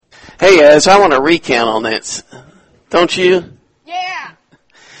Hey, Ez, I want to recount on this. Don't you? Yeah.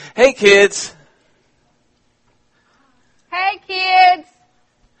 Hey, kids. Hey, kids.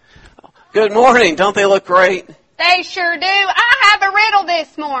 Good morning. Don't they look great? They sure do. I have a riddle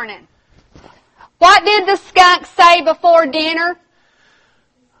this morning. What did the skunk say before dinner?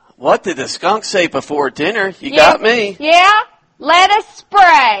 What did the skunk say before dinner? You got me. Yeah? Let us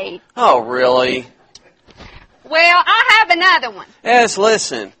spray. Oh, really? Well, I have another one. Ez,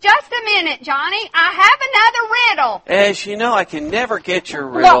 listen. Just a minute, Johnny. I have another riddle. Ez, you know I can never get your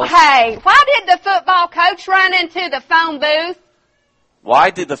riddles. Well, hey, why did the football coach run into the phone booth? Why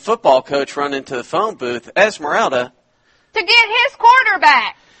did the football coach run into the phone booth? Esmeralda. To get his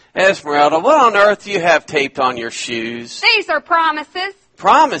quarterback. Esmeralda, what on earth do you have taped on your shoes? These are promises.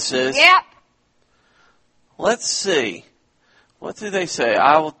 Promises? Yep. Let's see. What do they say?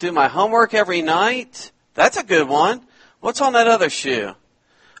 I will do my homework every night. That's a good one. What's on that other shoe?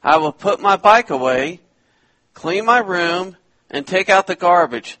 I will put my bike away, clean my room, and take out the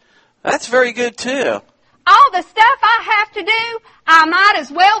garbage. That's very good, too. All the stuff I have to do, I might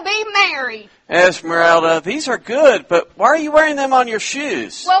as well be married. Esmeralda, these are good, but why are you wearing them on your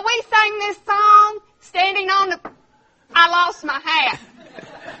shoes? Well, we sang this song standing on the... I lost my hat.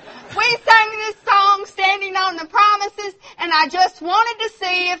 We sang this song standing on the promises, and I just wanted to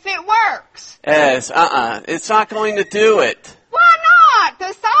see if it works. It's not going to do it. Why not?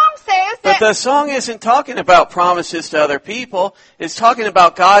 The song says that... But the song isn't talking about promises to other people. It's talking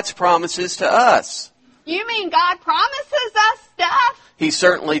about God's promises to us. You mean God promises us stuff? He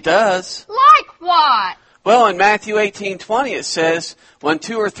certainly does. Like what? Well, in Matthew 18:20 it says, when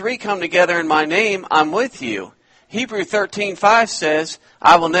 2 or 3 come together in my name, I'm with you. Hebrew 13:5 says,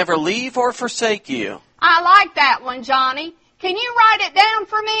 I will never leave or forsake you. I like that one, Johnny. Can you write it down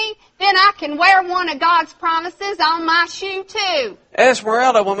for me? Then I can wear one of God's promises on my shoe, too.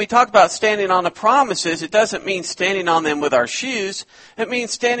 Esmeralda, when we talk about standing on the promises, it doesn't mean standing on them with our shoes. It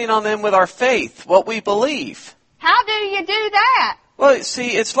means standing on them with our faith, what we believe. How do you do that? Well,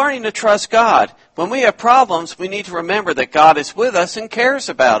 see, it's learning to trust God. When we have problems, we need to remember that God is with us and cares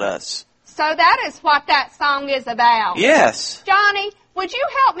about us. So that is what that song is about. Yes. Johnny, would you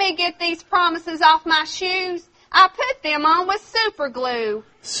help me get these promises off my shoes? I put them on with super glue.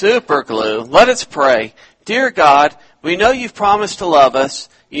 Super glue. Let us pray. Dear God, we know you've promised to love us.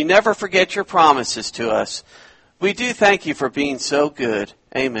 You never forget your promises to us. We do thank you for being so good.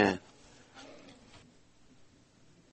 Amen.